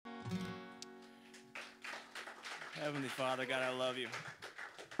Heavenly Father, God, I love you.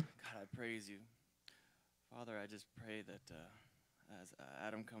 God, I praise you. Father, I just pray that as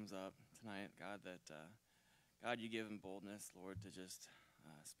Adam comes up tonight, God, that God, you give him boldness, Lord, to just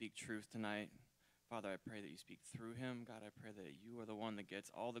speak truth tonight. Father, I pray that you speak through him. God, I pray that you are the one that gets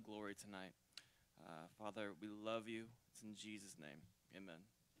all the glory tonight. Father, we love you. It's in Jesus' name. Amen.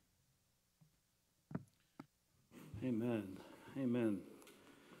 Amen. Amen.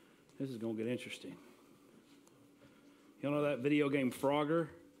 This is going to get interesting. You know that video game Frogger?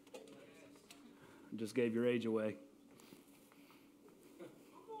 Just gave your age away.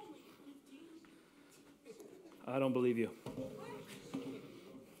 I don't believe you.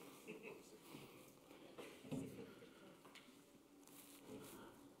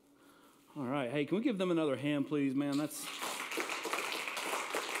 All right. Hey, can we give them another hand, please, man? That's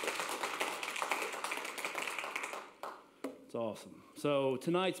awesome. So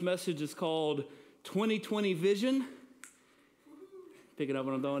tonight's message is called 2020 Vision. Pick it up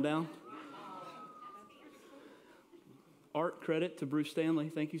when I'm throwing down. Art credit to Bruce Stanley.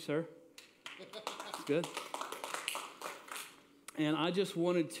 Thank you, sir. That's good. And I just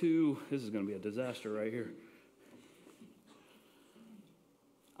wanted to, this is going to be a disaster right here.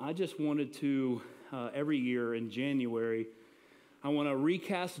 I just wanted to, every year in January, I want to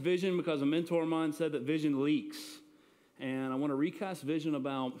recast vision because a mentor of mine said that vision leaks. And I want to recast vision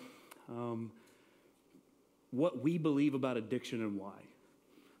about what we believe about addiction and why.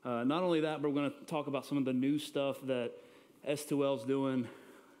 Not only that, but we're going to talk about some of the new stuff that S2L's doing.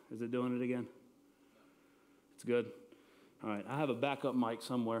 Is it doing it again? It's good. All right, I have a backup mic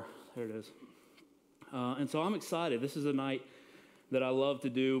somewhere. There it is. And so I'm excited. This is a night that I love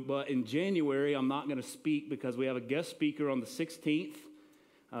to do. But in January, I'm not going to speak because we have a guest speaker on the 16th,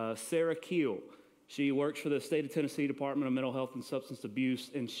 Sarah Keel. She works for the State of Tennessee Department of Mental Health and Substance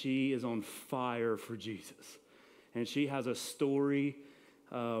Abuse, and she is on fire for Jesus. And she has a story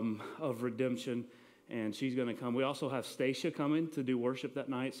of redemption, and she's going to come. We also have Stacia coming to do worship that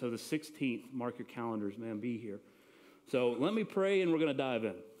night. So the 16th, mark your calendars, man, be here. So let me pray, and we're going to dive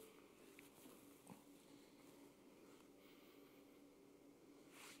in.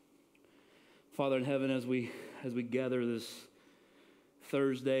 Father in heaven, as we gather this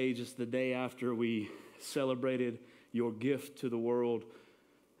Thursday, just the day after we celebrated your gift to the world,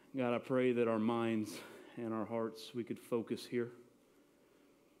 God, I pray that our minds and our hearts, we could focus here.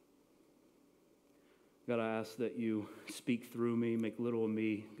 God, I ask that you speak through me, make little of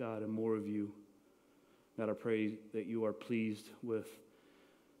me, God, and more of you. God, I pray that you are pleased with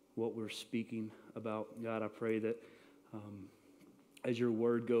what we're speaking about. God, I pray that as your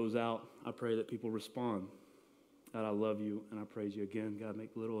word goes out, I pray that people respond. God, I love you, and I praise you again. God,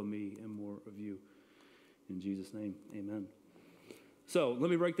 make little of me and more of you. In Jesus' name, amen. So let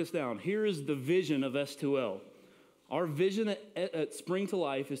me break this down. Here is the vision of S2L. Our vision at Spring to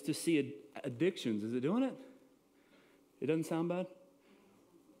Life is to see addictions. Is it doing it? It doesn't sound bad?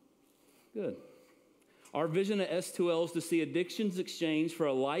 Good. Our vision at S2L is to see addictions exchanged for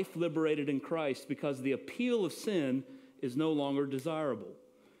a life liberated in Christ because the appeal of sin is no longer desirable.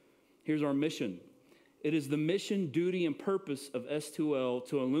 Here's our mission. It is the mission, duty, and purpose of S2L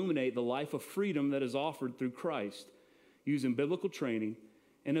to illuminate the life of freedom that is offered through Christ using biblical training,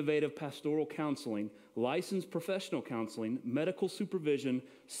 innovative pastoral counseling, licensed professional counseling, medical supervision,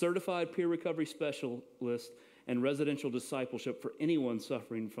 certified peer recovery specialist, and residential discipleship for anyone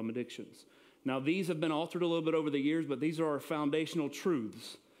suffering from addictions. Now, these have been altered a little bit over the years, but these are our foundational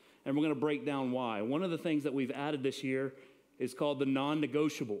truths, and we're going to break down why. One of the things that we've added this year is called the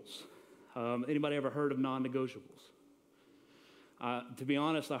non-negotiables. Anybody ever heard of non-negotiables? To be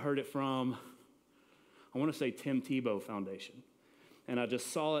honest, I heard it from, I want to say Tim Tebow Foundation. And I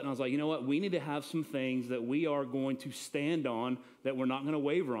just saw it and I was like, you know what? We need to have some things that we are going to stand on that we're not going to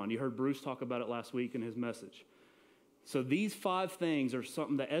waver on. You heard Bruce talk about it last week in his message. So these 5 things are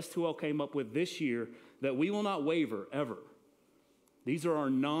something that S2L came up with this year that we will not waver ever. These are our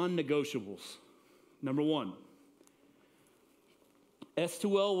non-negotiables. Number 1.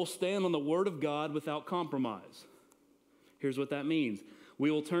 S2L will stand on the Word of God without compromise. Here's what that means.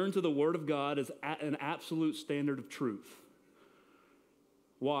 We will turn to the Word of God as an absolute standard of truth.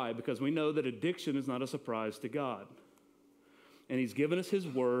 Why? Because we know that addiction is not a surprise to God. And He's given us His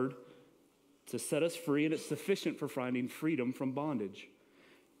Word to set us free, and it's sufficient for finding freedom from bondage.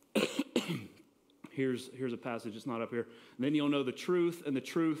 Here's a passage, it's not up here. And then you'll know the truth, and the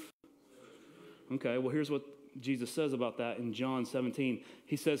truth. Okay, well, here's what Jesus says about that in John 17.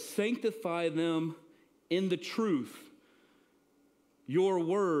 He says, sanctify them in the truth. Your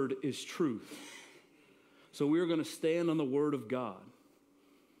word is truth. So we're going to stand on the Word of God.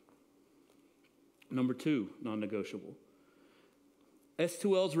 Number 2, non-negotiable.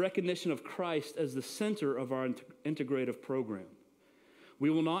 S2L's recognition of Christ as the center of our integrative program. We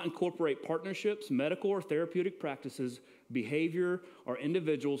will not incorporate partnerships, medical or therapeutic practices, behavior, or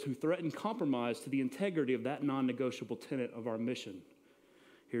individuals who threaten compromise to the integrity of that non-negotiable tenet of our mission.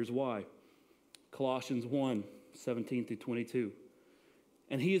 Here's why. Colossians 1, 17 through 22.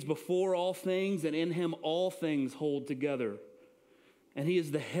 And he is before all things, and in him all things hold together. And he is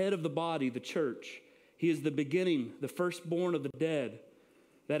the head of the body, the church. He is the beginning, the firstborn of the dead,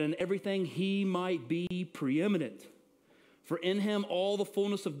 that in everything he might be preeminent. For in him all the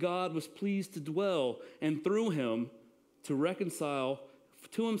fullness of God was pleased to dwell, and through him to reconcile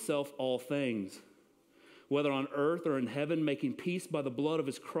to himself all things, whether on earth or in heaven, making peace by the blood of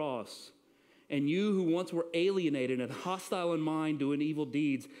his cross. And you who once were alienated and hostile in mind, doing evil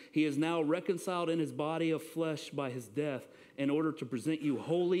deeds, he is now reconciled in his body of flesh by his death, in order to present you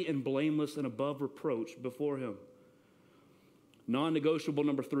holy and blameless and above reproach before him. Non-negotiable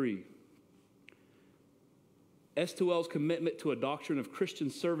number 3. S2L's commitment to a doctrine of Christian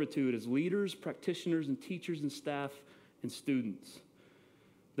servitude as leaders, practitioners, and teachers and staff and students.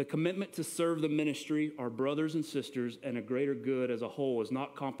 The commitment to serve the ministry, our brothers and sisters, and a greater good as a whole is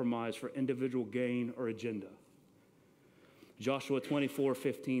not compromised for individual gain or agenda. Joshua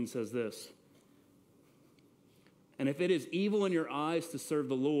 24:15 says this, and if it is evil in your eyes to serve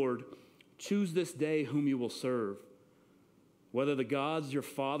the Lord, choose this day whom you will serve, whether the gods your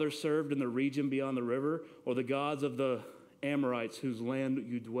father served in the region beyond the river, or the gods of the Amorites whose land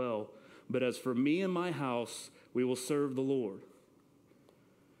you dwell. But as for me and my house, we will serve the Lord.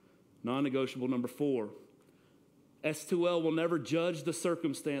 Non-negotiable number 4. S2L will never judge the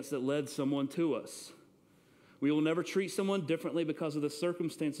circumstance that led someone to us. We will never treat someone differently because of the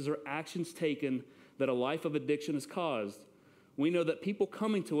circumstances or actions taken that a life of addiction has caused. We know that people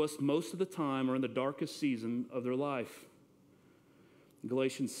coming to us most of the time are in the darkest season of their life.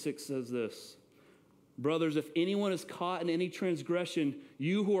 Galatians 6 says this, brothers, if anyone is caught in any transgression,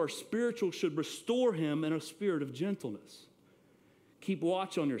 you who are spiritual should restore him in a spirit of gentleness. Keep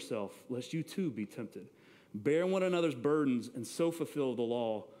watch on yourself, lest you too be tempted. Bear one another's burdens and so fulfill the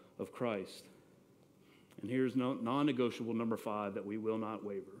law of Christ. And here's non-negotiable number 5 that we will not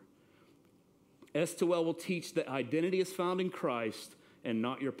waver. S2L will teach that identity is found in Christ and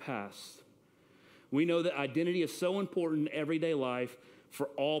not your past. We know that identity is so important in everyday life for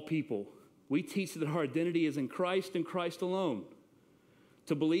all people. We teach that our identity is in Christ and Christ alone.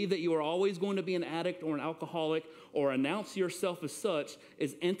 To believe that you are always going to be an addict or an alcoholic or announce yourself as such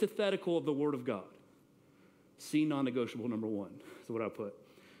is antithetical of the Word of God. See non-negotiable number 1. That's what I put.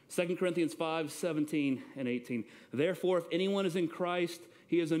 2 Corinthians 5, 17 and 18. Therefore, if anyone is in Christ,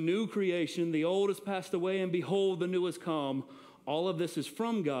 he is a new creation. The old has passed away, and behold, the new has come. All of this is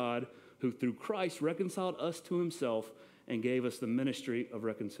from God, who through Christ reconciled us to himself and gave us the ministry of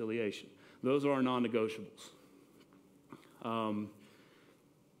reconciliation. Those are our non-negotiables.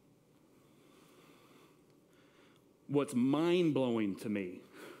 What's mind-blowing to me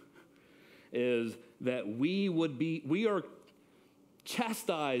is that we are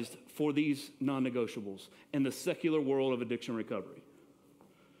chastised for these non-negotiables in the secular world of addiction recovery.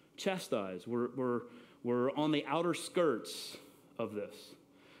 Chastised. We're on the outer skirts of this.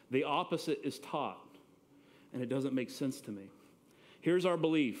 The opposite is taught, and it doesn't make sense to me. Here's our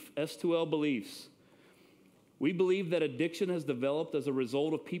belief, S2L beliefs. We believe that addiction has developed as a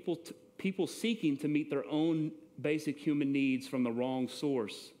result of people seeking to meet their own basic human needs from the wrong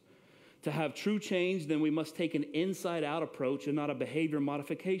source. To have true change, then we must take an inside-out approach and not a behavior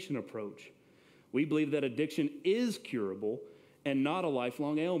modification approach. We believe that addiction is curable and not a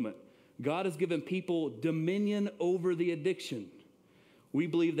lifelong ailment. God has given people dominion over the addiction. We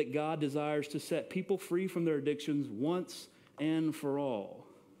believe that God desires to set people free from their addictions once and for all.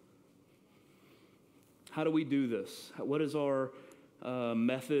 How do we do this? What is our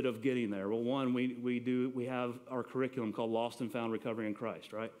method of getting there? Well, one, we have our curriculum called Lost and Found Recovery in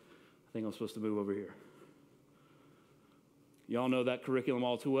Christ, right? I think I'm supposed to move over here. Y'all know that curriculum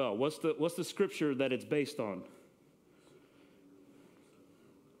all too well. What's the scripture that it's based on?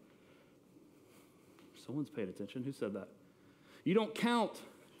 Someone's paid attention. Who said that? You don't count.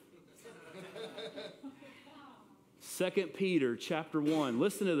 2 Peter chapter 1.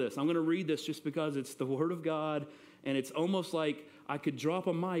 Listen to this. I'm going to read this just because it's the Word of God, and it's almost like I could drop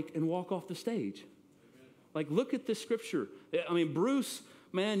a mic and walk off the stage. Like, look at this scripture. I mean, Bruce,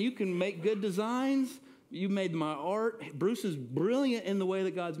 man, you can make good designs. You made my art. Bruce is brilliant in the way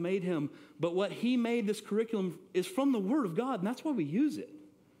that God's made him, but what he made, this curriculum, is from the Word of God, and that's why we use it.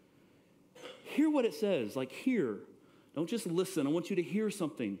 Hear what it says. Like, hear. Don't just listen. I want you to hear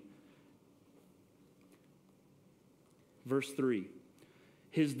something. Verse 3.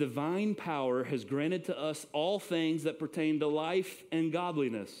 His divine power has granted to us all things that pertain to life and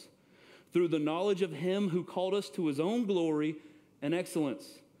godliness, through the knowledge of him who called us to his own glory and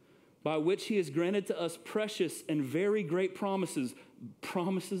excellence, by which he has granted to us precious and very great promises,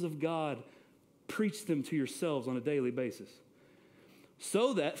 promises of God. Preach them to yourselves on a daily basis,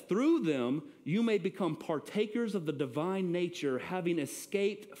 so that through them you may become partakers of the divine nature, having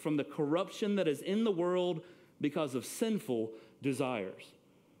escaped from the corruption that is in the world because of sinful desires.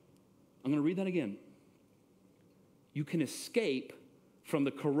 I'm going to read that again. You can escape from the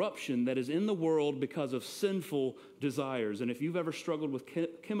corruption that is in the world because of sinful desires. And if you've ever struggled with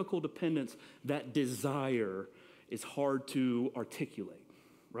chemical dependence, that desire is hard to articulate,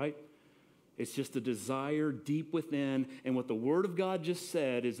 right? It's just a desire deep within. And what the Word of God just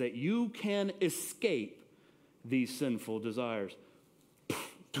said is that you can escape these sinful desires.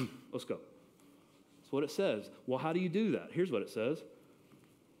 Let's go. That's what it says. Well, how do you do that? Here's what it says.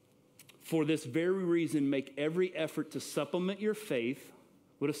 For this very reason, make every effort to supplement your faith.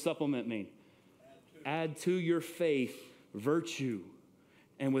 What does supplement mean? Add to your faith virtue,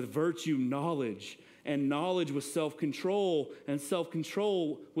 and with virtue, knowledge, and knowledge with self-control, and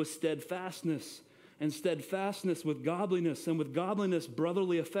self-control with steadfastness, and steadfastness with godliness, and with godliness,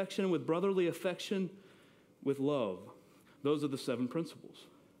 brotherly affection, and with brotherly affection, with love. Those are the 7 principles.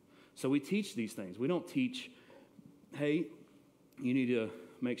 So we teach these things. We don't teach, hey, you need to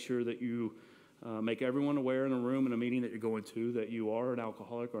make sure that you make everyone aware in a room, in a meeting that you're going to, that you are an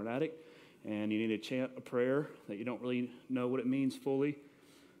alcoholic or an addict, and you need to chant a prayer that you don't really know what it means fully.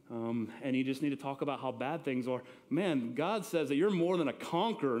 And you just need to talk about how bad things are. Man, God says that you're more than a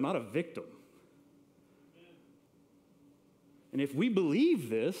conqueror, not a victim. And if we believe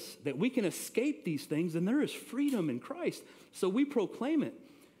this, that we can escape these things, then there is freedom in Christ. So we proclaim it,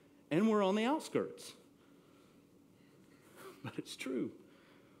 and we're on the outskirts. But it's true.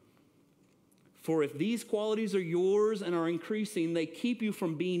 For if these qualities are yours and are increasing, they keep you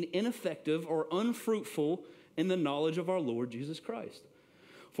from being ineffective or unfruitful in the knowledge of our Lord Jesus Christ.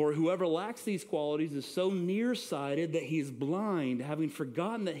 For whoever lacks these qualities is so nearsighted that he is blind, having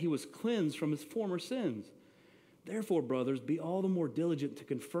forgotten that he was cleansed from his former sins. Therefore, brothers, be all the more diligent to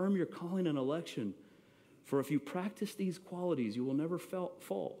confirm your calling and election. For if you practice these qualities, you will never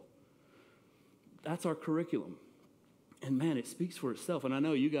fall. That's our curriculum. And man, it speaks for itself. And I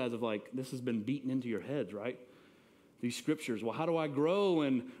know you guys have this has been beaten into your heads, right? These scriptures. Well, how do I grow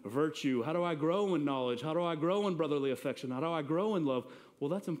in virtue? How do I grow in knowledge? How do I grow in brotherly affection? How do I grow in love? Well,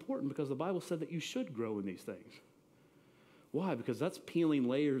 that's important because the Bible said that you should grow in these things. Why? Because that's peeling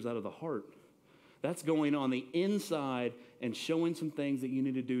layers out of the heart. That's going on the inside and showing some things that you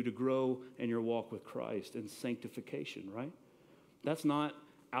need to do to grow in your walk with Christ and sanctification, right? That's not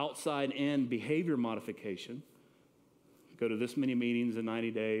outside in behavior modification. Go to this many meetings in 90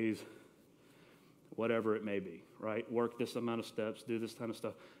 days, whatever it may be, right? Work this amount of steps, do this kind of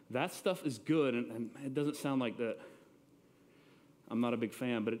stuff. That stuff is good, and it doesn't sound like that. I'm not a big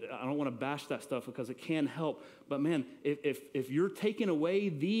fan, but I don't want to bash that stuff because it can help. But man, if you're taking away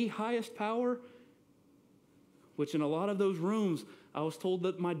the highest power, which in a lot of those rooms, I was told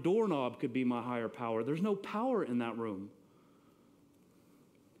that my doorknob could be my higher power. There's no power in that room.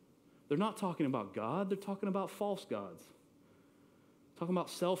 They're not talking about God. They're talking about false gods. Talking about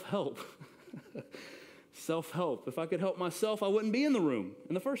self-help. Self-help. If I could help myself, I wouldn't be in the room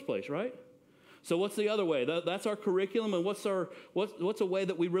in the first place, right? So what's the other way? That's our curriculum, and what's a way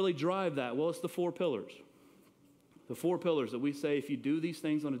that we really drive that? Well, it's the 4 pillars. The 4 pillars that we say if you do these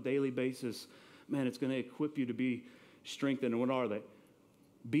things on a daily basis, man, it's going to equip you to be strengthened. And what are they?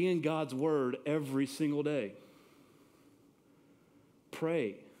 Be in God's word every single day.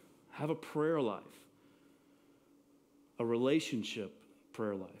 Pray. Have a prayer life. A relationship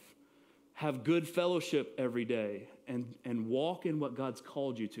prayer life. Have good fellowship every day and walk in what God's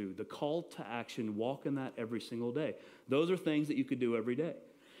called you to. The call to action, walk in that every single day. Those are things that you could do every day.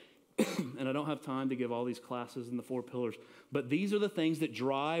 And I don't have time to give all these classes in the 4 pillars, but these are the things that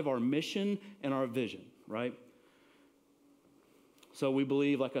drive our mission and our vision, right? So we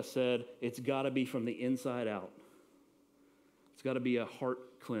believe, like I said, it's got to be from the inside out. It's got to be a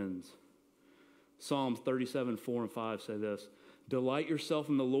heart cleanse. Psalms 37, 4 and 5 say this: delight yourself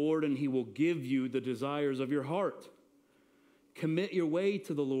in the Lord, and he will give you the desires of your heart. Commit your way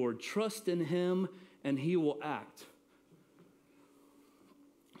to the Lord. Trust in him, and he will act.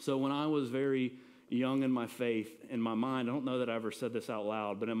 So when I was very young in my faith, in my mind, I don't know that I ever said this out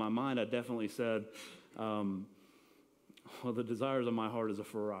loud, but in my mind I definitely said, well, the desires of my heart is a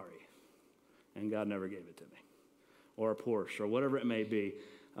Ferrari, and God never gave it to me, or a Porsche, or whatever it may be.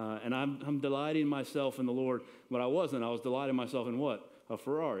 And I'm delighting myself in the Lord. But I wasn't. I was delighting myself in what? A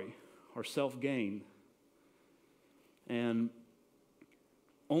Ferrari or self-gain. And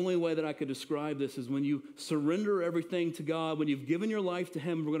only way that I could describe this is when you surrender everything to God, when you've given your life to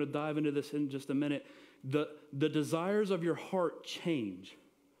Him. We're going to dive into this in just a minute. The desires of your heart change.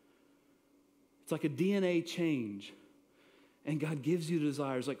 It's like a DNA change. And God gives you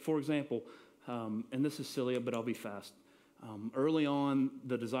desires. Like, for example, and this is silly, but I'll be fast. Early on,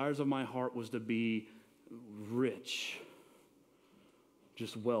 the desires of my heart was to be rich.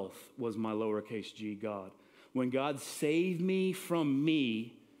 Just wealth was my lowercase g God. When God saved me from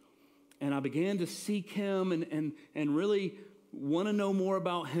me, and I began to seek Him and really want to know more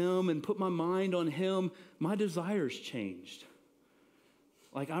about Him and put my mind on Him, my desires changed.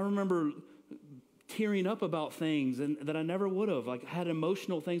 Like, I remember tearing up about things that I never would have. Like, I had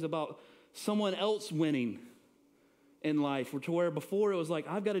emotional things about someone else winning in life, to where before it was like,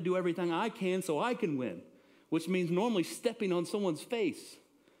 I've got to do everything I can so I can win, which means normally stepping on someone's face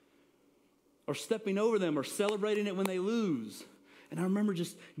or stepping over them or celebrating it when they lose. And I remember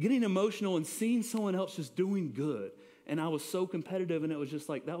just getting emotional and seeing someone else just doing good. And I was so competitive, and it was just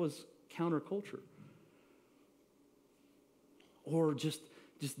like, that was counterculture. Or just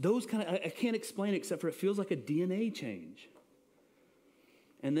those kind of, I can't explain it except for it feels like a DNA change.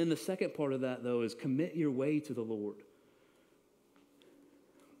 And then the second part of that, though, is commit your way to the Lord.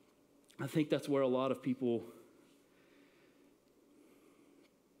 I think that's where a lot of people,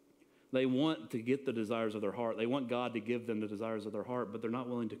 they want to get the desires of their heart. They want God to give them the desires of their heart, but they're not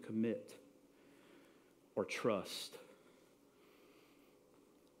willing to commit or trust.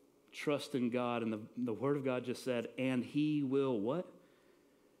 Trust in God. And the Word of God just said, and He will what?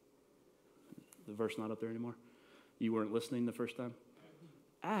 The verse not up there anymore. You weren't listening the first time?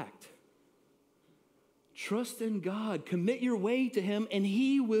 Act. Trust in God. Commit your way to Him, and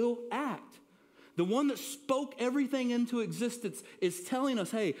He will act. The one that spoke everything into existence is telling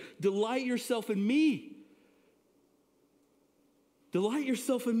us, hey, delight yourself in me. Delight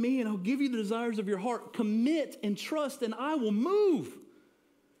yourself in me, and I'll give you the desires of your heart. Commit and trust, and I will move.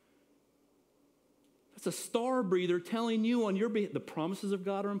 That's a star breather telling you on your behalf. The promises of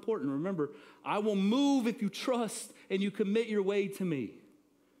God are important. Remember, I will move if you trust and you commit your way to me.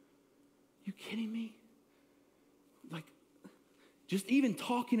 You kidding me? Like, just even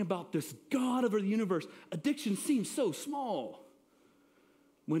talking about this God of the universe, addiction seems so small.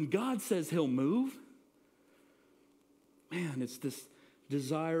 When God says He'll move, man, it's this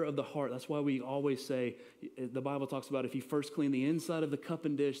desire of the heart. That's why we always say, the Bible talks about if you first clean the inside of the cup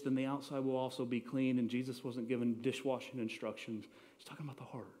and dish, then the outside will also be clean. And Jesus wasn't given dishwashing instructions. He's talking about the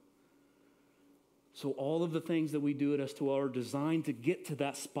heart. So all of the things that we do at S2L are designed to get to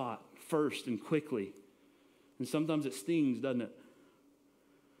that spot first and quickly. And sometimes it stings, doesn't it?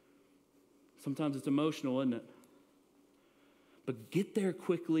 Sometimes it's emotional, isn't it? But get there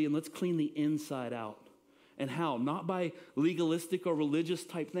quickly and let's clean the inside out. And how? Not by legalistic or religious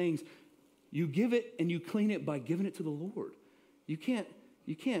type things. You give it and you clean it by giving it to the Lord. You can't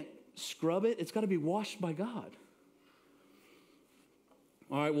scrub it. It's got to be washed by God.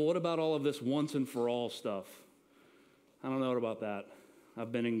 All right, well, what about all of this once and for all stuff? I don't know about that.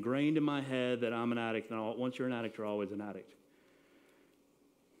 I've been ingrained in my head that I'm an addict, and once you're an addict, you're always an addict.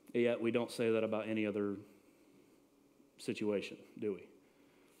 Yet we don't say that about any other situation, do we?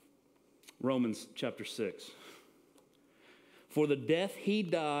 Romans chapter 6. For the death he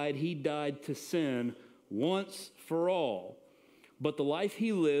died to sin once for all. But the life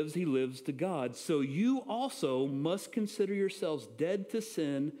he lives to God. So you also must consider yourselves dead to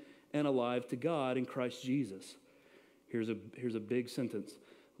sin and alive to God in Christ Jesus. Here's a big sentence.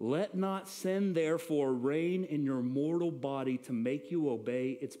 Let not sin therefore reign in your mortal body to make you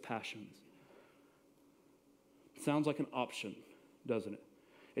obey its passions. It sounds like an option, doesn't it?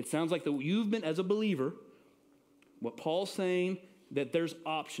 It sounds like you've been, as a believer, what Paul's saying, that there's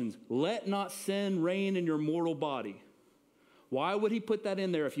options. Let not sin reign in your mortal body. Why would he put that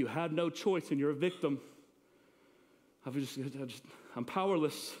in there if you had no choice and you're a victim? I'm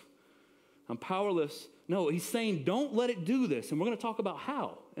powerless. I'm powerless. No, he's saying don't let it do this. And we're going to talk about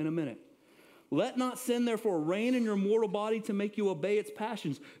how in a minute. Let not sin therefore reign in your mortal body to make you obey its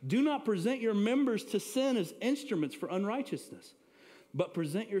passions. Do not present your members to sin as instruments for unrighteousness, but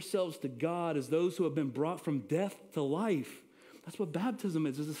present yourselves to God as those who have been brought from death to life. That's what baptism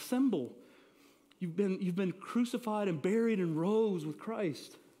is a symbol. You've been crucified and buried and rose with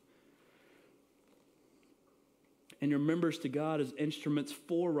Christ. And your members to God as instruments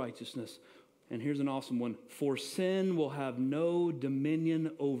for righteousness. And here's an awesome one. For sin will have no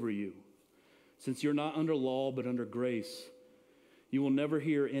dominion over you, since you're not under law but under grace. You will never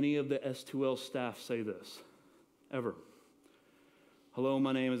hear any of the S2L staff say this, ever. Hello,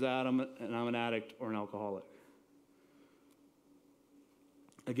 my name is Adam, and I'm an addict or an alcoholic.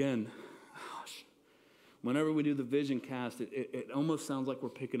 Again, gosh, whenever we do the vision cast, it almost sounds like we're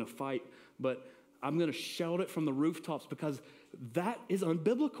picking a fight, but I'm going to shout it from the rooftops because that is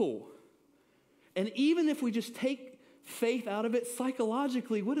unbiblical. And even if we just take faith out of it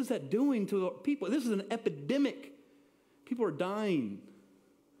psychologically, what is that doing to people? This is an epidemic. People are dying.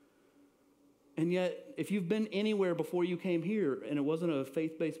 And yet, if you've been anywhere before you came here and it wasn't a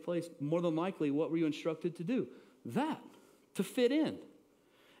faith-based place, more than likely, what were you instructed to do? That, to fit in.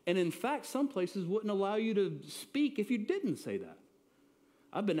 And in fact, some places wouldn't allow you to speak if you didn't say that.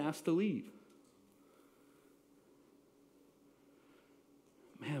 I've been asked to leave.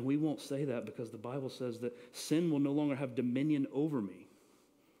 Man, we won't say that because the Bible says that sin will no longer have dominion over me.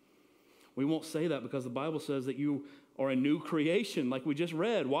 We won't say that because the Bible says that you are a new creation, like we just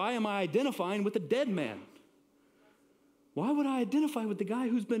read. Why am I identifying with a dead man? Why would I identify with the guy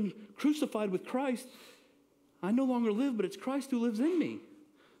who's been crucified with Christ? I no longer live, but it's Christ who lives in me.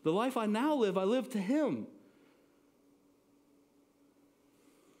 The life I now live, I live to him.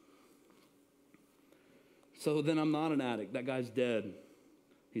 So then I'm not an addict. That guy's dead.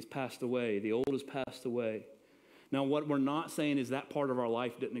 He's passed away. The old has passed away. Now, what we're not saying is that part of our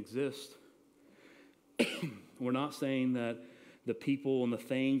life didn't exist. We're not saying that the people and the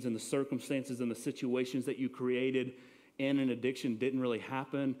things and the circumstances and the situations that you created in an addiction didn't really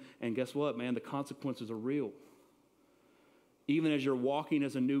happen. And guess what, man? The consequences are real. Even as you're walking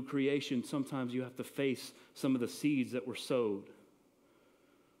as a new creation, sometimes you have to face some of the seeds that were sowed.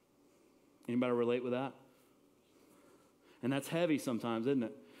 Anybody relate with that? And that's heavy sometimes, isn't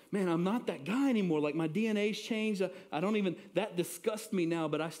it? Man, I'm not that guy anymore. Like my DNA's changed. That disgusts me now,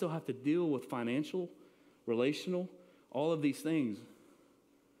 but I still have to deal with financial, relational, all of these things.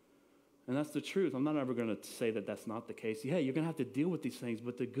 And that's the truth. I'm not ever going to say that that's not the case. Yeah, you're going to have to deal with these things,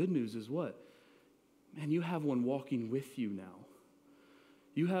 but the good news is what? Man, you have one walking with you now.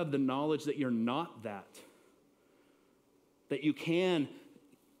 You have the knowledge that you're not that you can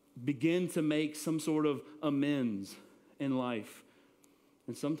begin to make some sort of amends in life.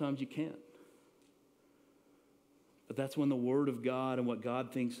 And sometimes you can't. But that's when the Word of God and what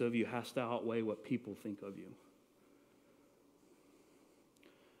God thinks of you has to outweigh what people think of you.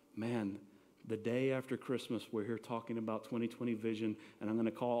 Man, the day after Christmas, we're here talking about 2020 vision, and I'm going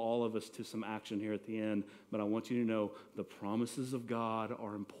to call all of us to some action here at the end, but I want you to know the promises of God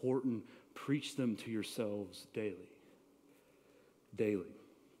are important. Preach them to yourselves daily. Daily.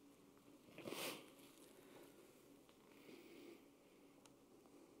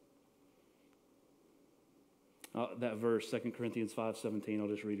 That verse, 2 Corinthians 5:17, I'll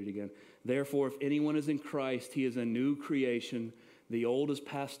just read it again. Therefore, if anyone is in Christ, he is a new creation. The old has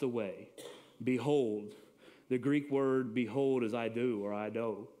passed away. Behold, the Greek word behold is ido or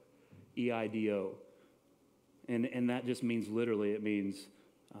ido, E-I-D-O. And that just means literally, it means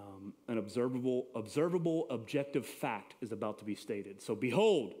an observable, objective fact is about to be stated. So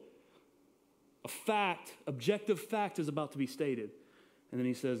behold, a fact, objective fact is about to be stated. And then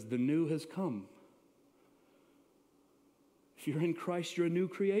he says, the new has come. If you're in Christ, you're a new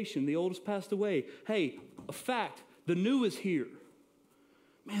creation. The old has passed away. Hey, a fact, the new is here.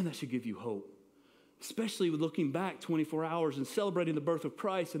 Man, that should give you hope. Especially with looking back 24 hours and celebrating the birth of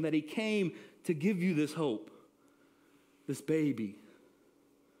Christ and that he came to give you this hope, this baby.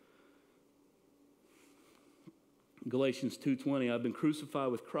 Galatians 2:20, I've been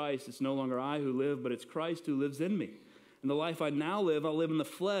crucified with Christ. It's no longer I who live, but it's Christ who lives in me. And the life I now live, I live in the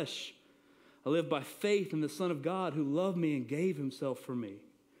flesh. I live by faith in the Son of God who loved me and gave himself for me.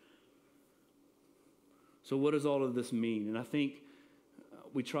 So what does all of this mean? And I think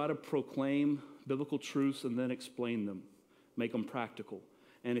we try to proclaim biblical truths and then explain them, make them practical.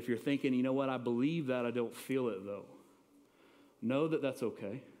 And if you're thinking, you know what, I believe that, I don't feel it though. Know that that's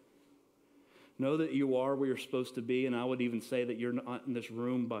okay. Know that you are where you're supposed to be, and I would even say that you're not in this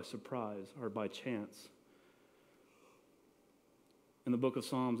room by surprise or by chance. In the book of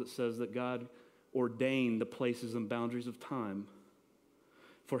Psalms, it says that God ordained the places and boundaries of time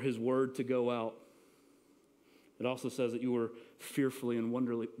for his word to go out. It also says that you were fearfully and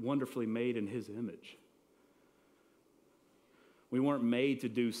wonderfully made in his image. We weren't made to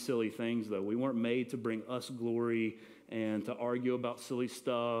do silly things, though. We weren't made to bring us glory and to argue about silly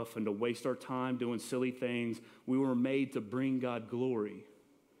stuff and to waste our time doing silly things. We were made to bring God glory.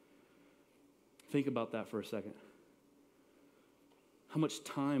 Think about that for a second. How much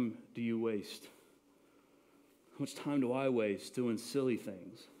time do you waste? How much time do I waste doing silly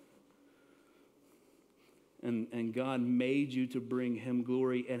things? And God made you to bring him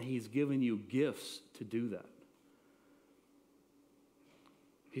glory, and he's given you gifts to do that.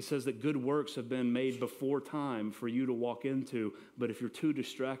 He says that good works have been made before time for you to walk into, but if you're too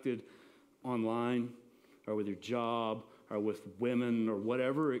distracted online or with your job or with women or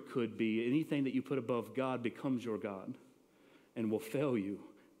whatever it could be, anything that you put above God becomes your God and will fail you,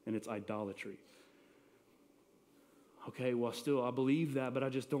 and it's idolatry. Okay, well, still, I believe that, but I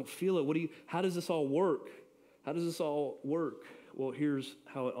just don't feel it. How does this all work? How does this all work? Well, here's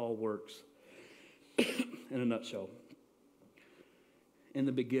how it all works in a nutshell. In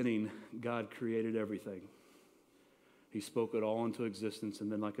the beginning, God created everything. He spoke it all into existence,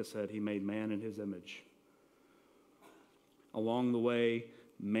 and then, like I said, he made man in his image. Along the way,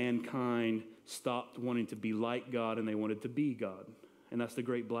 mankind stopped wanting to be like God, and they wanted to be God. And that's the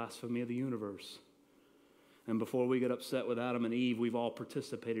great blasphemy of the universe. And before we get upset with Adam and Eve, we've all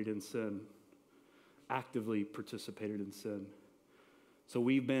participated in sin. Actively participated in sin. So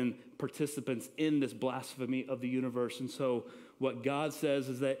we've been participants in this blasphemy of the universe. And so what God says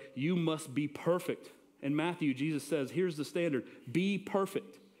is that you must be perfect. In Matthew, Jesus says, here's the standard: be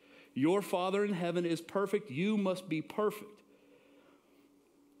perfect. Your Father in heaven is perfect. You must be perfect.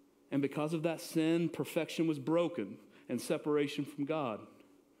 And because of that sin, perfection was broken and separation from God.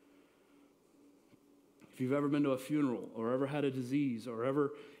 If you've ever been to a funeral or ever had a disease or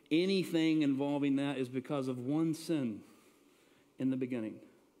ever anything involving that, is because of one sin in the beginning.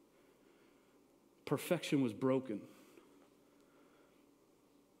 Perfection was broken.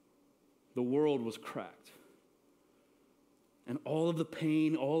 The world was cracked. And all of the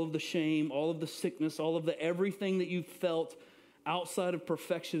pain, all of the shame, all of the sickness, all of the everything that you felt outside of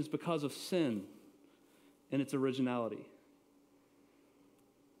perfection is because of sin and its originality.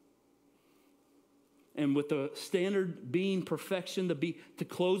 And with the standard being perfection, to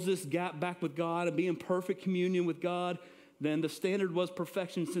close this gap back with God and be in perfect communion with God, then the standard was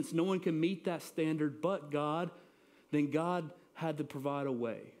perfection. Since no one can meet that standard but God, then God had to provide a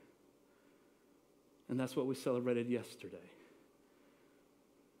way. And that's what we celebrated yesterday.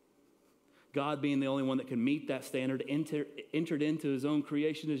 God, being the only one that can meet that standard, entered into his own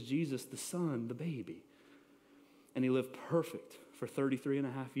creation as Jesus, the Son, the baby. And he lived perfect for 33 and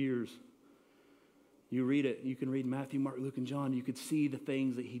a half years. You read it, you can read Matthew, Mark, Luke, and John. You could see the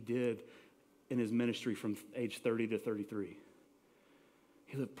things that he did in his ministry from age 30 to 33.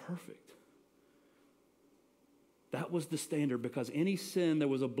 He lived perfect. That was the standard, because any sin, there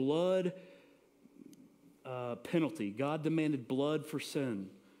was a blood penalty. God demanded blood for sin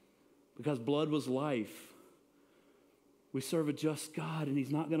because blood was life. We serve a just God, and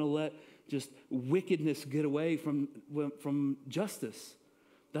he's not going to let just wickedness get away from justice.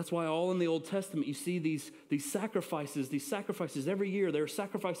 That's why all in the Old Testament you see these sacrifices every year. They're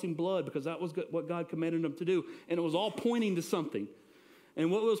sacrificing blood because that was what God commanded them to do. And it was all pointing to something. And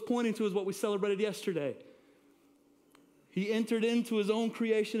what it was pointing to is what we celebrated yesterday. He entered into his own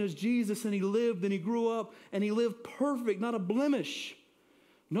creation as Jesus, and he lived and he grew up and he lived perfect, not a blemish,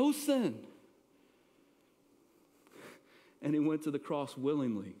 no sin. And he went to the cross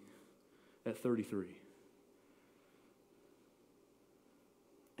willingly at 33.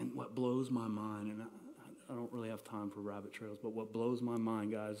 And what blows my mind, and I don't really have time for rabbit trails, but what blows my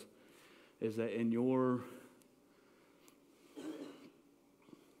mind, guys, is that in your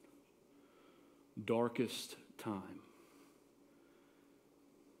darkest time,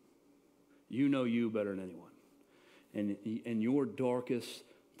 you know you better than anyone. And in your darkest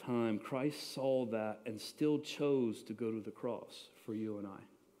time, Christ saw that and still chose to go to the cross for you and I.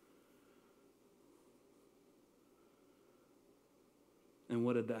 And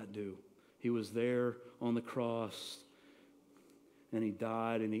what did that do? He was there on the cross, and he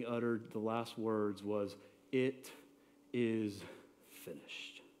died, and he uttered the last words was, "It is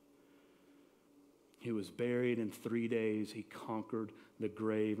finished." He was buried. In 3 days, he conquered the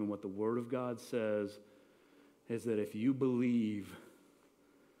grave. And what the Word of God says is that if you believe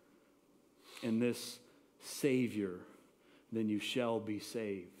in this Savior, then you shall be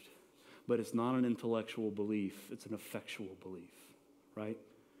saved. But it's not an intellectual belief. It's an effectual belief. Right?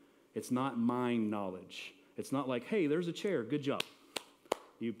 It's not mind knowledge. It's not like, hey, there's a chair, good job.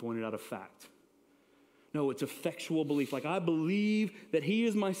 You pointed out a fact. No, it's effectual belief. Like, I believe that he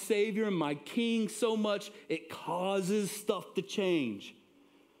is my Savior and my King so much, it causes stuff to change.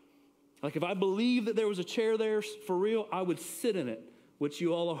 Like, if I believe that there was a chair there for real, I would sit in it, which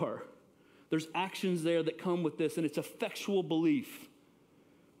you all are. There's actions there that come with this, and it's effectual belief.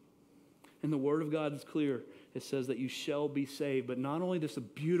 And the Word of God is clear. It says that you shall be saved. But not only this a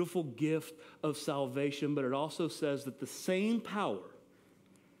beautiful gift of salvation, but it also says that the same power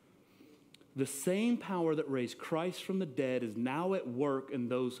The same power that raised Christ from the dead is now at work in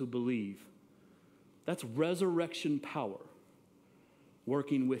those who believe. That's resurrection power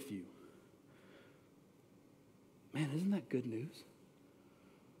working with you. Man, isn't that good news?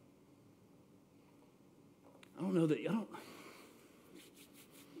 I don't know that,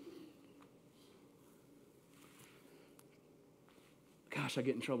 gosh, I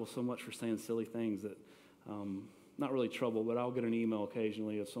get in trouble so much for saying silly things that, not really trouble, but I'll get an email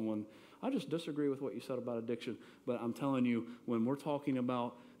occasionally of someone, I just disagree with what you said about addiction. But I'm telling you, when we're talking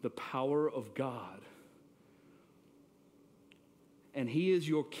about the power of God, and He is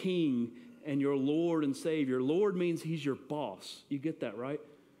your King and your Lord and Savior. Lord means He's your boss. You get that, right?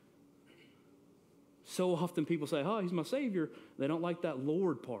 So often people say, oh, He's my Savior. They don't like that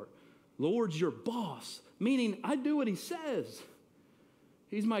Lord part. Lord's your boss, meaning I do what He says.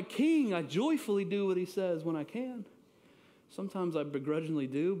 He's my King. I joyfully do what He says when I can. Sometimes I begrudgingly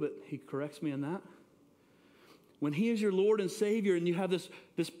do, but He corrects me in that. When He is your Lord and Savior and you have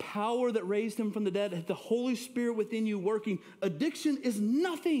this power that raised Him from the dead, the Holy Spirit within you working, addiction is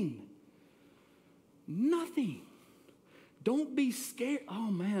nothing. Nothing. Don't be scared. Oh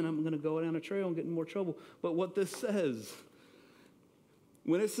man, I'm going to go down a trail and get in more trouble. But what this says,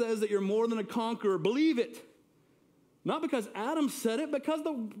 when it says that you're more than a conqueror, believe it. Not because Adam said it, because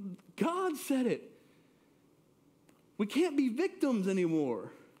God said it. We can't be victims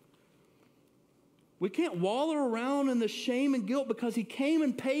anymore. We can't wallow around in the shame and guilt because He came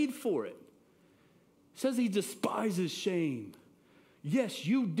and paid for it. It says He despises shame. Yes,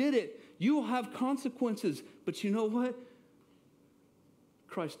 you did it. You will have consequences. But you know what?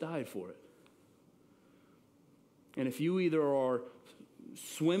 Christ died for it. And if you either are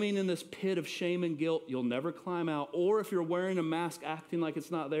swimming in this pit of shame and guilt, you'll never climb out. Or if you're wearing a mask, acting like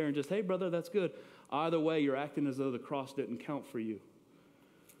it's not there and just, hey, brother, that's good. Either way, you're acting as though the cross didn't count for you.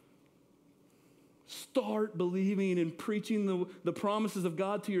 Start believing and preaching the promises of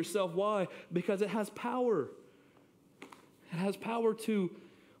God to yourself. Why? Because it has power. It has power to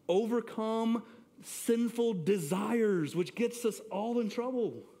overcome sinful desires, which gets us all in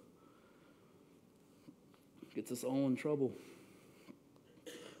trouble. Gets us all in trouble.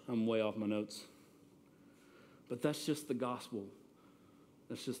 I'm way off my notes. But that's just the gospel.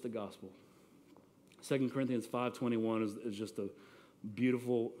 That's just the gospel. 2 Corinthians 5:21 is just a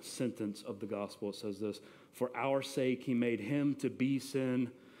beautiful sentence of the gospel. It says this, for our sake He made Him to be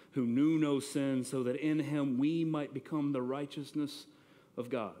sin who knew no sin, so that in Him we might become the righteousness of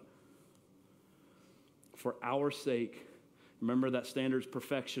God. For our sake, remember that standard's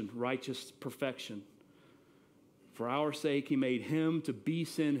perfection, righteous perfection. For our sake He made Him to be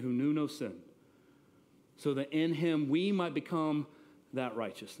sin who knew no sin, so that in Him we might become that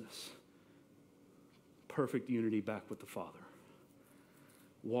righteousness. Perfect unity back with the Father.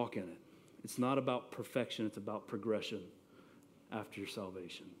 Walk in it. It's not about perfection, it's about progression after your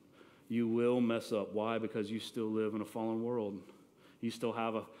salvation. You will mess up. Why? Because you still live in a fallen world. You still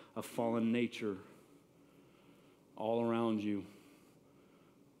have a fallen nature all around you.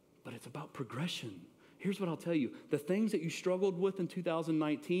 But it's about progression. Here's what I'll tell you. The things that you struggled with in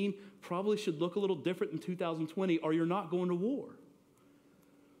 2019 probably should look a little different in 2020, or you're not going to war.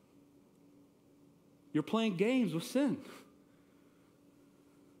 You're playing games with sin.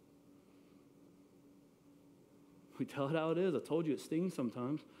 We tell it how it is. I told you it stings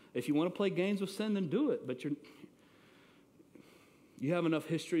sometimes. If you want to play games with sin, then do it. But you have enough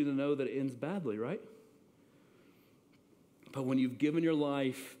history to know that it ends badly, right? But when you've given your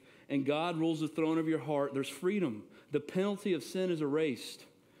life and God rules the throne of your heart, there's freedom. The penalty of sin is erased.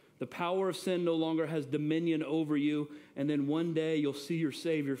 The power of sin no longer has dominion over you. And then one day you'll see your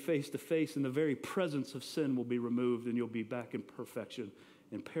Savior face to face, and the very presence of sin will be removed, and you'll be back in perfection,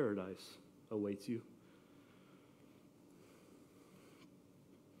 and paradise awaits you.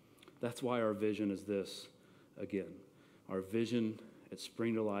 That's why our vision is this. Again, our vision at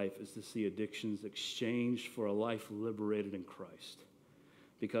Spring to Life is to see addictions exchanged for a life liberated in Christ,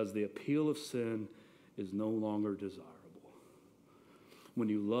 because the appeal of sin is no longer desirable. When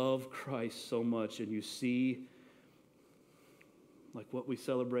you love Christ so much and you see, like what we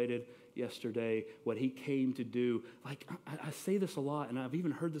celebrated yesterday, what He came to do, like I say this a lot, and I've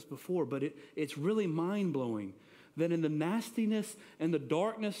even heard this before, but it's really mind-blowing that in the nastiness and the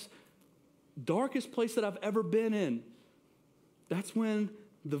darkest place that I've ever been in, that's when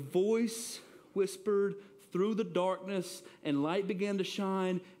the voice whispered through the darkness and light began to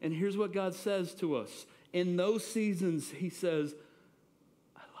shine. And here's what God says to us. In those seasons, He says,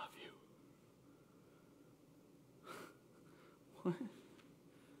 I love you. What?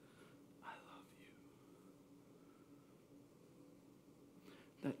 I love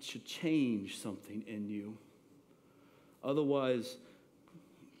you. should change something in you. Otherwise,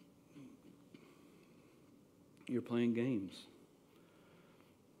 you're playing games.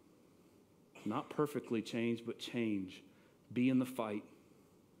 Not perfectly change, but change. Be in the fight.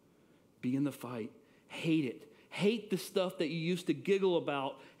 Be in the fight. Hate it. Hate the stuff that you used to giggle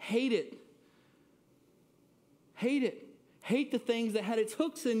about. Hate it. Hate it. Hate the things that had its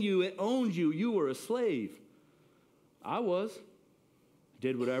hooks in you. It owned you. You were a slave. I was.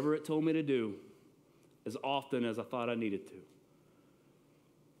 Did whatever it told me to do as often as I thought I needed to.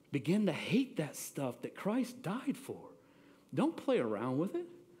 Begin to hate that stuff that Christ died for. Don't play around with it.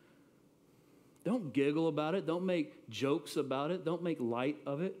 Don't giggle about it. Don't make jokes about it. Don't make light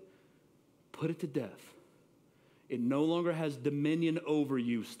of it. Put it to death. It no longer has dominion over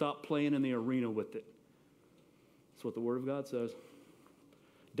you. Stop playing in the arena with it. That's what the Word of God says.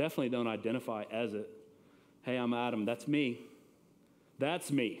 Definitely don't identify as it. Hey, I'm Adam. That's me.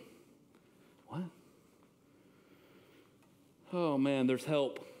 That's me. What? Oh, man, there's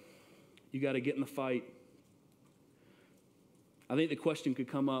help. You got to get in the fight. I think the question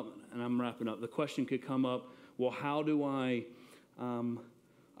could come up, and I'm wrapping up. The question could come up, well, how do I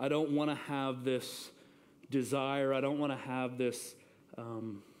don't want to have this desire. I don't want to have this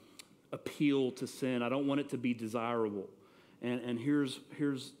appeal to sin. I don't want it to be desirable. And here's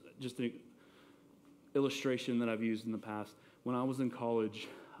just an illustration that I've used in the past. When I was in college,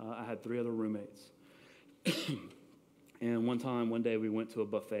 I had 3 other roommates. And one day we went to a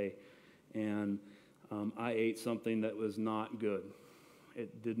buffet, and I ate something that was not good.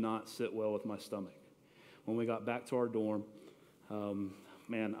 It did not sit well with my stomach. When we got back to our dorm,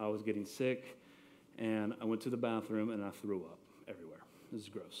 I was getting sick, and I went to the bathroom, and I threw up everywhere. This is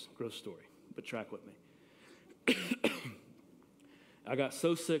gross story, but track with me. I got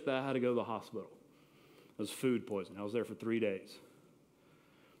so sick that I had to go to the hospital. It was food poisoning. I was there for 3 days.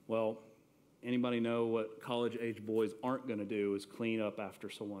 Well, anybody know what college-age boys aren't going to do is clean up after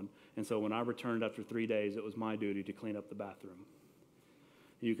someone. And so when I returned after 3 days, it was my duty to clean up the bathroom.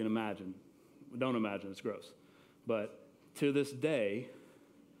 You can imagine. Don't imagine, it's gross. But to this day,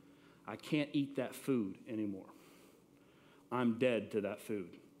 I can't eat that food anymore. I'm dead to that food.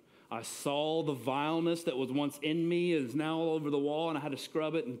 I saw the vileness that was once in me is now all over the wall, and I had to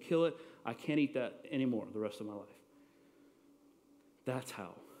scrub it and kill it. I can't eat that anymore the rest of my life. That's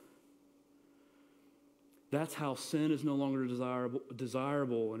how sin is no longer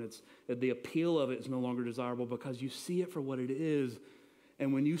desirable, and it's the appeal of it is no longer desirable because you see it for what it is.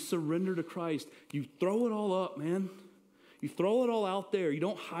 And when you surrender to Christ, you throw it all up, man. You throw it all out there. You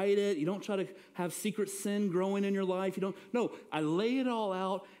don't hide it. You don't try to have secret sin growing in your life. No, I lay it all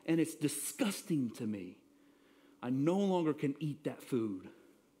out, and it's disgusting to me. I no longer can eat that food.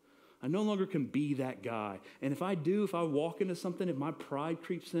 I no longer can be that guy. And if I walk into something, if my pride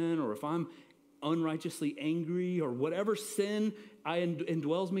creeps in, or if I'm unrighteously angry, or whatever sin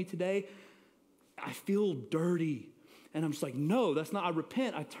indwells me today, I feel dirty. And I'm just like, no, that's not, I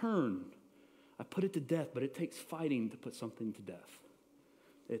repent, I turn. I put it to death, but it takes fighting to put something to death.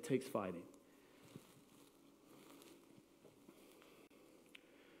 It takes fighting.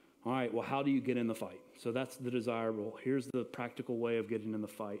 All right, well, how do you get in the fight? So that's the desirable. Here's the practical way of getting in the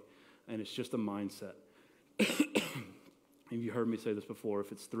fight, and it's just a mindset. You heard me say this before.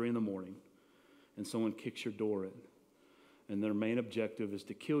 If it's 3 a.m. and someone kicks your door in, and their main objective is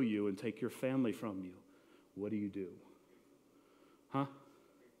to kill you and take your family from you, what do? Huh?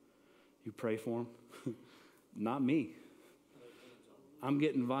 You pray for them? Not me. I'm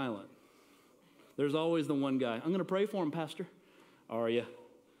getting violent. There's always the one guy. I'm going to pray for him, Pastor. Are you?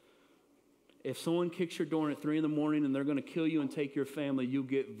 If someone kicks your door in at 3 a.m. and they're going to kill you and take your family, you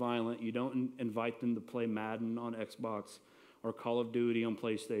get violent. You don't invite them to play Madden on Xbox or Call of Duty on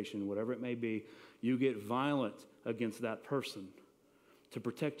PlayStation, whatever it may be. You get violent against that person to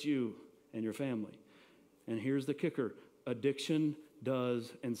protect you and your family. And here's the kicker. Addiction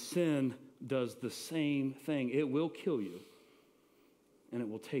does, and sin does the same thing. It will kill you, and it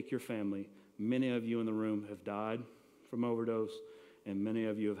will take your family. Many of you in the room have died from overdose, and many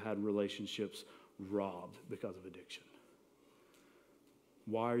of you have had relationships robbed because of addiction.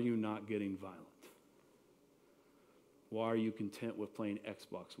 Why are you not getting violent? Why are you content with playing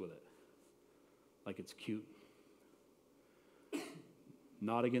Xbox with it? Like it's cute.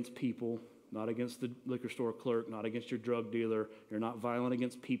 Not against people, not against the liquor store clerk, not against your drug dealer. You're not violent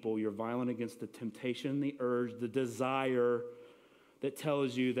against people. You're violent against the temptation, the urge, the desire that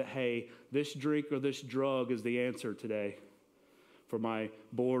tells you that, hey, this drink or this drug is the answer today. For my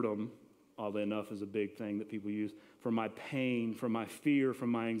boredom, oddly enough, is a big thing that people use. For my pain, for my fear, for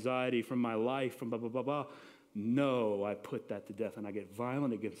my anxiety, from my life, from blah, blah, blah, blah. No, I put that to death, and I get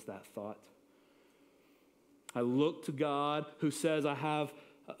violent against that thought. I look to God who says I have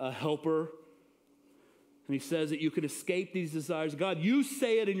a helper, and he says that you can escape these desires. God, you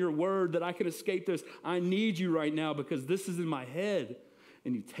say it in your word that I can escape this. I need you right now because this is in my head.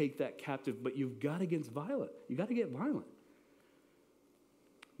 And you take that captive, but you've got to get violent. You've got to get violent.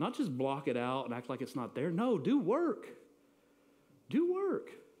 Not just block it out and act like it's not there. No, do work. Do work.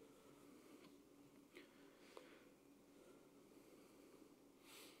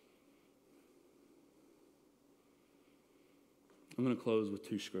 I'm going to close with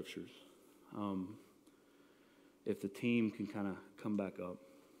two scriptures. If the team can kind of come back up.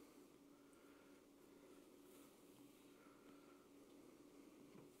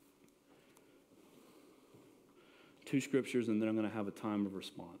 Two scriptures, and then I'm going to have a time of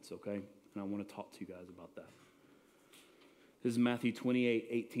response, okay? And I want to talk to you guys about that. This is Matthew 28,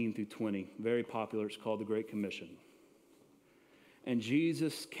 18 through 20. Very popular. It's called the Great Commission. And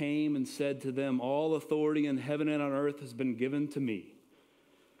Jesus came and said to them, all authority in heaven and on earth has been given to me.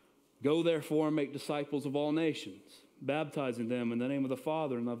 Go therefore and make disciples of all nations, baptizing them in the name of the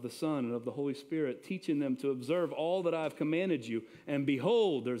Father and of the Son and of the Holy Spirit, teaching them to observe all that I have commanded you. And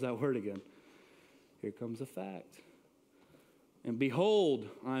behold, there's that word again. Here comes the fact. And behold,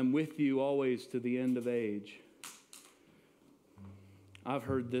 I am with you always to the end of age. I've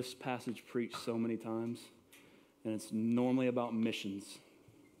heard this passage preached so many times, and it's normally about missions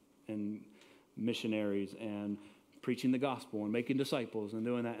and missionaries and preaching the gospel and making disciples and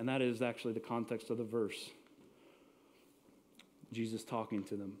doing that. And that is actually the context of the verse. Jesus talking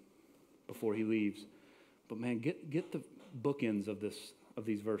to them before he leaves. But man, get the bookends of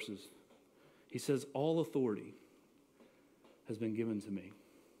these verses. He says, all authority has been given to me.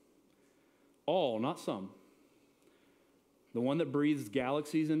 All, not some. The one that breathes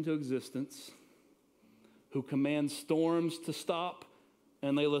galaxies into existence, who commands storms to stop,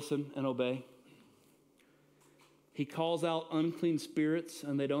 and they listen and obey. He calls out unclean spirits,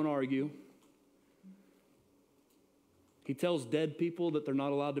 and they don't argue. He tells dead people that they're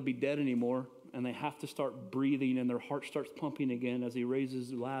not allowed to be dead anymore, and they have to start breathing, and their heart starts pumping again as he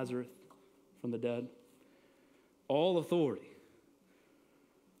raises Lazarus from the dead. All authority.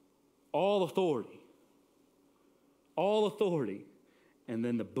 All authority. All authority. And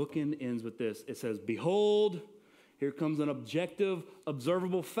then the bookend ends with this. It says, behold, here comes an objective,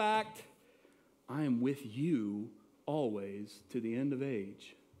 observable fact. I am with you always to the end of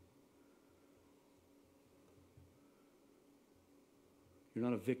age. You're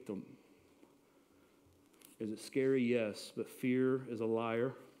not a victim. Is it scary? Yes, but fear is a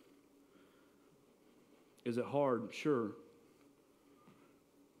liar. Is it hard? Sure.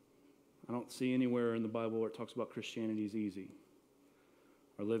 I don't see anywhere in the Bible where it talks about Christianity is easy,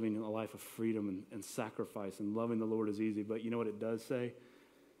 or living a life of freedom and sacrifice and loving the Lord is easy. But you know what it does say?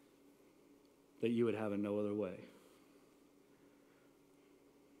 That you would have it no other way.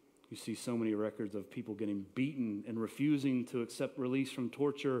 You see so many records of people getting beaten and refusing to accept release from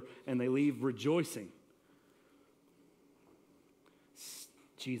torture, and they leave rejoicing.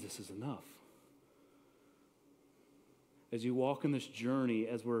 Jesus is enough. As you walk in this journey,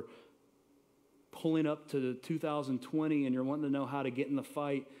 as we're pulling up to 2020 and you're wanting to know how to get in the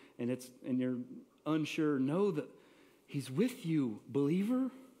fight and you're unsure, know that he's with you,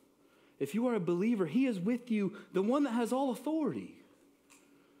 believer. If you are a believer, he is with you, the one that has all authority.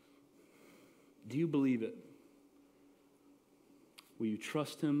 Do you believe it? Will you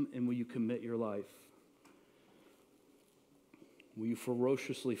trust him and will you commit your life? Will you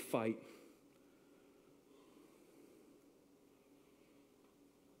ferociously fight?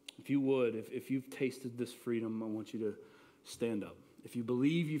 If you would, if you've tasted this freedom, I want you to stand up. If you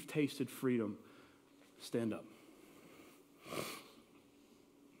believe you've tasted freedom, stand up.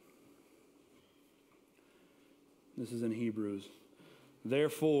 This is in Hebrews.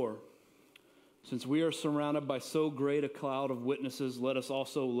 Therefore, since we are surrounded by so great a cloud of witnesses, let us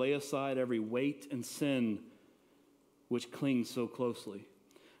also lay aside every weight and sin which clings so closely,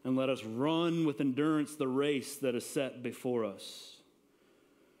 and let us run with endurance the race that is set before us.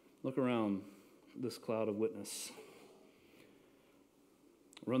 Look around this cloud of witness.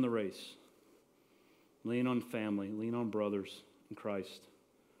 Run the race. Lean on family. Lean on brothers in Christ.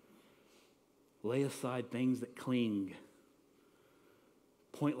 Lay aside things that cling.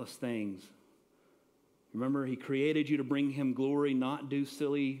 Pointless things. Remember, he created you to bring him glory, not do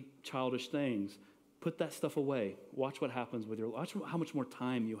silly, childish things. Put that stuff away. Watch what happens with your life. Watch how much more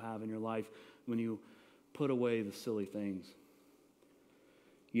time you have in your life when you put away the silly things.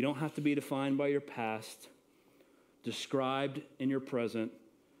 You don't have to be defined by your past, described in your present,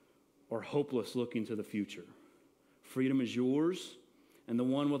 or hopeless looking to the future. Freedom is yours, and the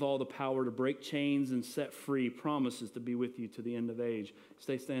one with all the power to break chains and set free promises to be with you to the end of age.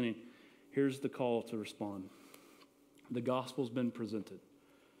 Stay standing. Here's the call to respond. The gospel's been presented.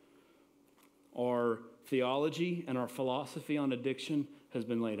 Our theology and our philosophy on addiction has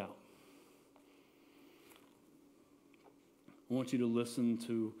been laid out. I want you to listen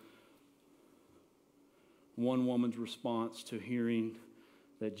to one woman's response to hearing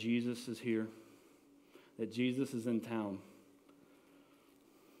that Jesus is here, that Jesus is in town.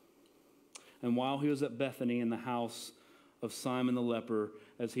 And while he was at Bethany in the house of Simon the leper,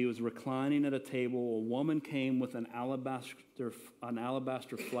 as he was reclining at a table, a woman came with an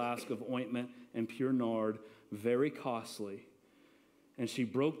alabaster flask of ointment and pure nard, very costly. And she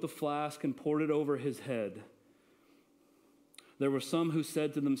broke the flask and poured it over his head. There were some who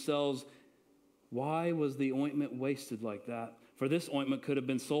said to themselves, why was the ointment wasted like that? For this ointment could have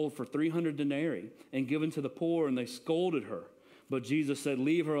been sold for 300 denarii and given to the poor, and they scolded her. But Jesus said,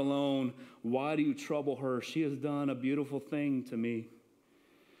 leave her alone. Why do you trouble her? She has done a beautiful thing to me.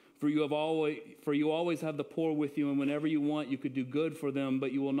 For you always have the poor with you, and whenever you want, you could do good for them,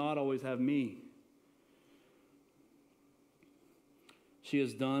 but you will not always have me. She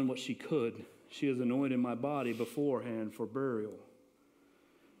has done what she could. She has anointed my body beforehand for burial.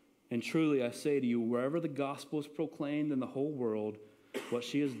 And truly I say to you, wherever the gospel is proclaimed in the whole world, what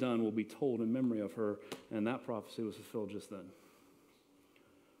she has done will be told in memory of her. And that prophecy was fulfilled just then.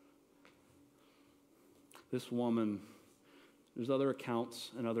 This woman, there's other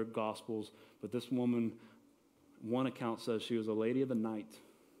accounts and other gospels, but this woman, one account says she was a lady of the night,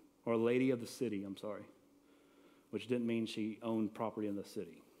 or a lady of the city, which didn't mean she owned property in the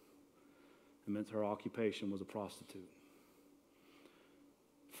city. It meant her occupation was a prostitute.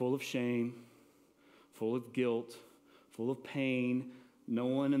 Full of shame, full of guilt, full of pain. No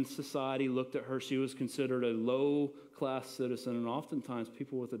one in society looked at her. She was considered a low-class citizen, and oftentimes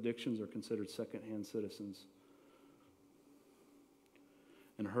people with addictions are considered second-hand citizens.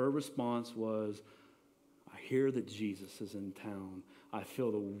 And her response was, I hear that Jesus is in town. I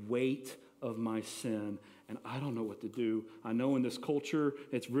feel the weight of my sin, and I don't know what to do. I know in this culture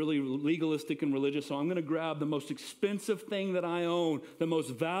it's really legalistic and religious, so I'm going to grab the most expensive thing that I own, the most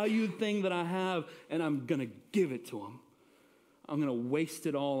valued thing that I have, and I'm going to give it to him. I'm going to waste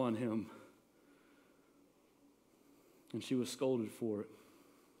it all on him. And she was scolded for it.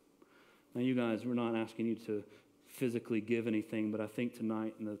 Now, you guys, we're not asking you to physically give anything, but I think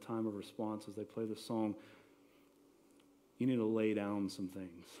tonight in the time of response as they play the song, you need to lay down some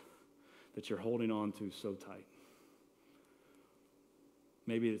things that you're holding on to so tight.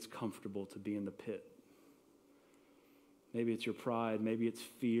 Maybe it's comfortable to be in the pit. Maybe it's your pride. Maybe it's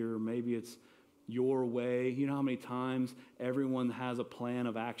fear. Maybe it's your way. You know how many times everyone has a plan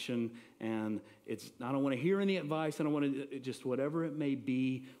of action and I don't want to hear any advice. I don't want to, just whatever it may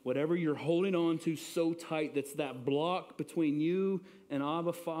be, whatever you're holding on to so tight that's that block between you and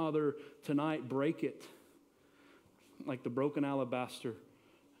Abba Father tonight, break it. Like the broken alabaster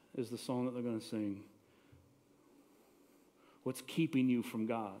is the song that they're going to sing. What's keeping you from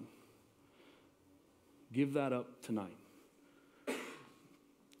God? Give that up tonight.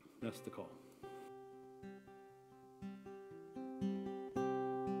 That's the call.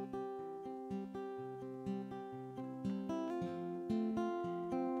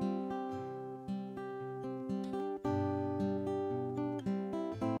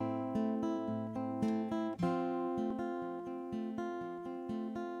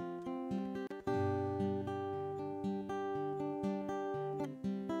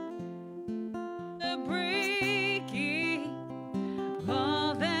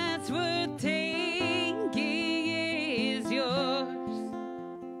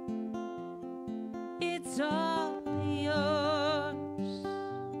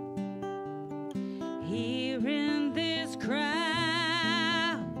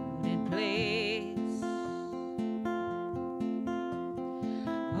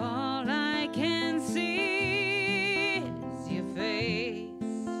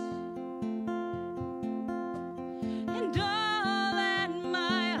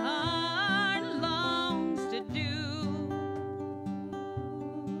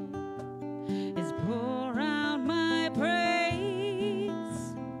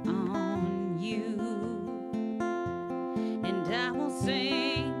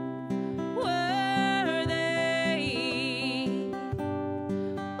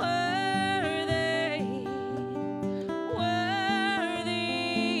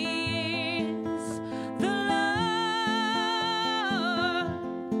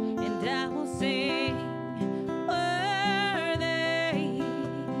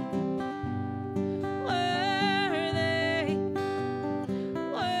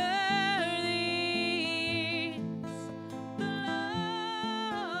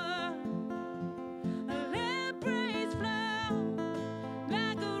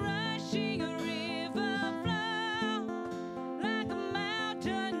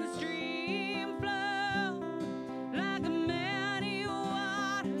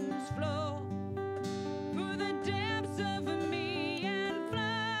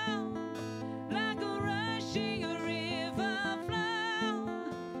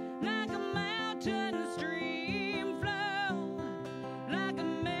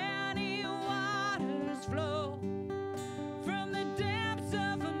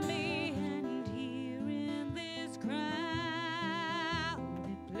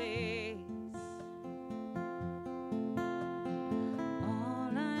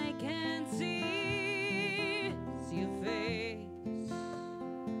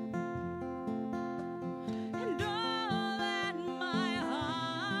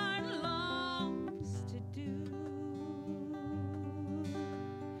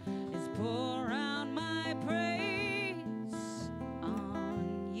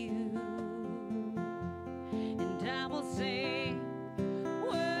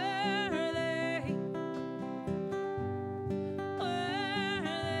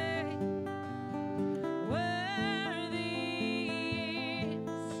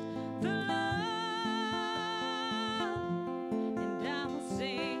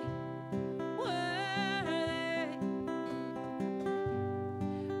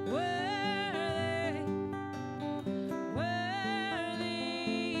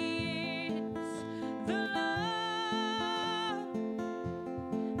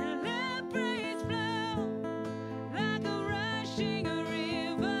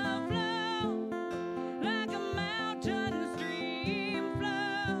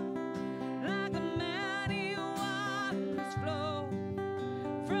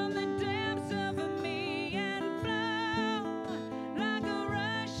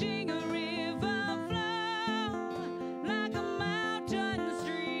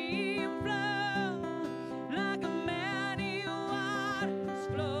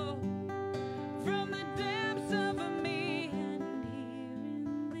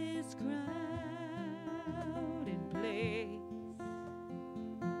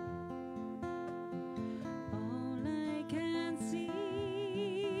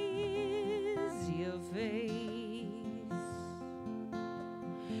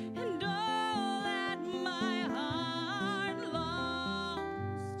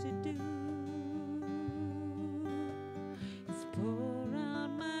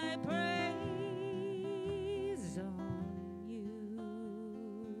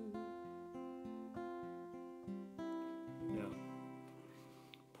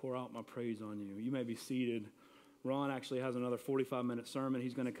 pour out my praise on you. You may be seated. Ron actually has another 45-minute sermon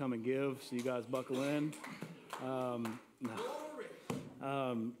he's going to come and give, so you guys buckle in.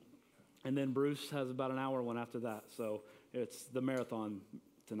 And then Bruce has about an hour one after that, so it's the marathon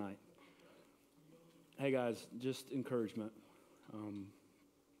tonight. Hey guys, just encouragement.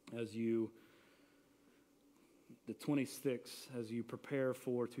 The 26th, as you prepare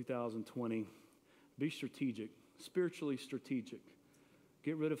for 2020, be strategic, spiritually strategic.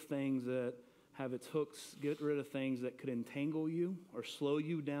 Get rid of things that have its hooks. Get rid of things that could entangle you or slow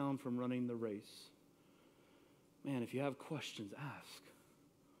you down from running the race. Man, if you have questions, ask.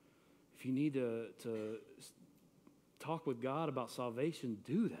 If you need to talk with God about salvation,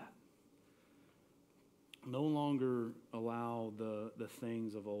 do that. No longer allow the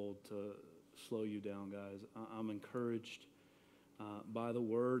things of old to slow you down, guys. I'm encouraged by the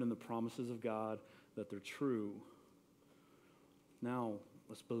word and the promises of God that they're true. Now,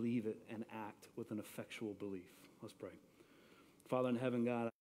 let's believe it and act with an effectual belief. Let's pray. Father in heaven, God,